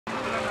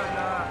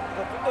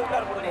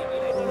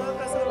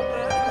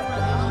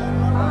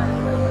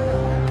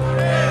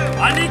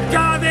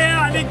அழிக்காதே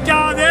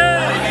அழிக்காதே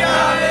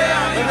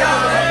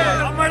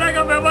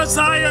தமிழக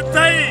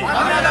விவசாயத்தை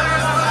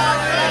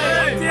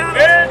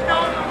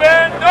வேண்டும்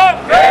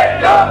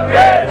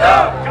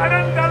வேண்டும்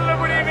கடன்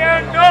தள்ளுபடி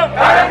வேண்டும்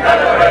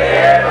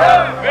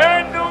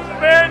வேண்டும்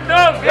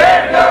வேண்டும்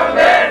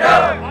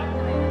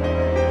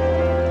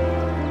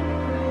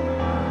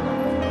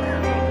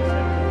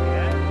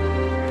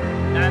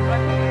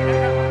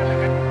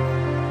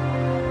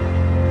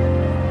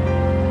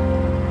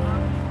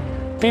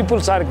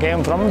Peoples are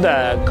came from the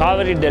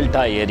Kaveri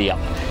Delta area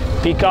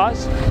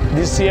because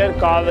this year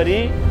Kaveri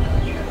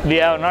we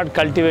have not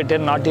cultivated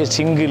not a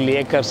single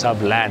acres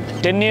of land.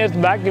 10 years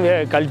back we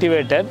have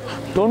cultivated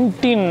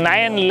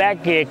 29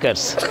 lakh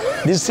acres.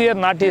 This year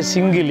not a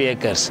single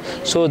acres.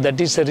 So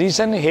that is the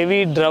reason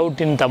heavy drought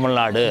in Tamil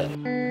Nadu.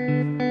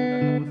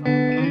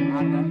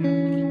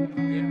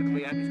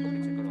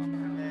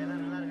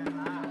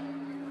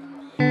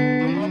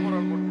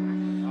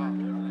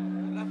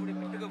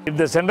 If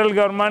the central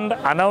government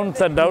announced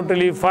the drought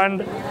relief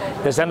fund,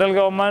 the central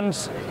government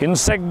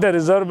instruct the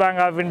Reserve Bank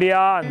of India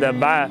and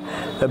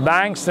the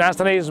banks,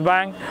 nationalized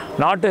bank,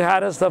 not to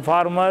harass the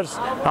farmers,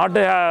 not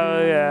to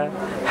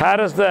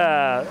harass the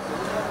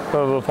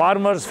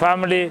farmers'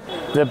 family.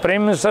 The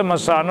Prime Minister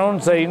must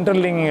announce the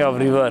interlinking of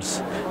rivers.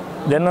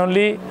 Then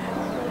only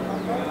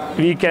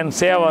we can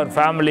save our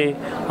family.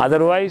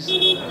 Otherwise,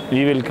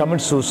 we will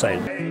commit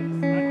suicide.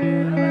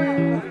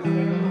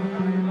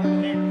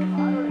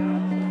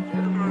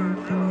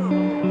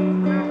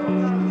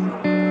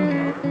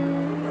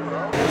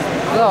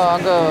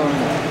 அங்கே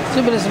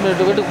chief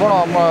minister வீட்டுக்கு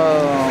போனோம்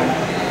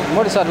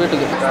Modi sir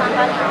வீட்டுக்கு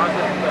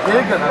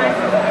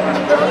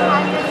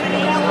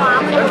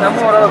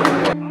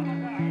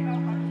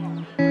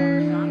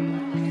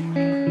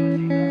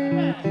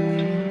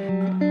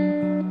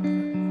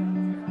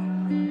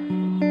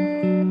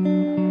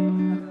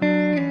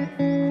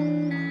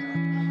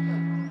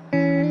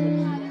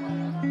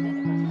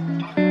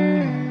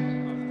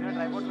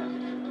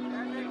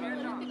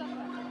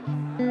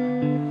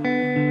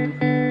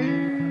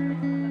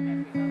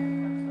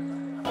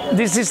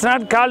This is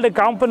not called a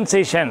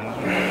compensation.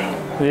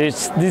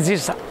 This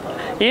is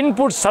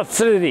input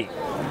subsidy.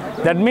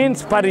 That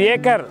means per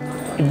acre,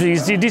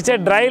 it is a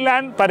dry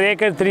land, per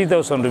acre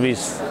 3,000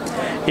 rupees.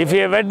 If a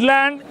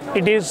wetland,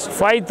 it is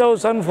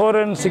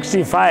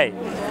 5,465.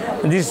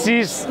 This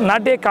is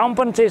not a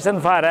compensation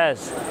for us.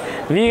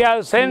 We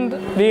have spent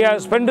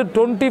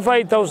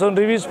 25,000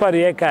 rupees per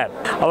acre.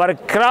 Our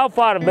crop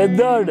are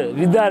withered.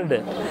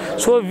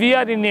 So we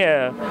are in a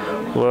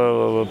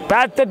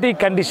pathetic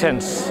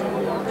conditions.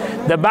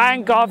 The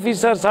bank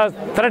officers are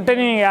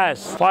threatening us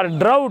for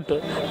drought.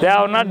 They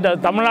have not. The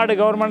Tamil Nadu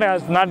government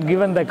has not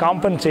given the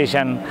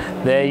compensation,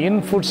 the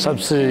input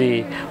subsidy,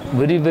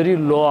 very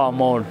low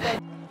amount.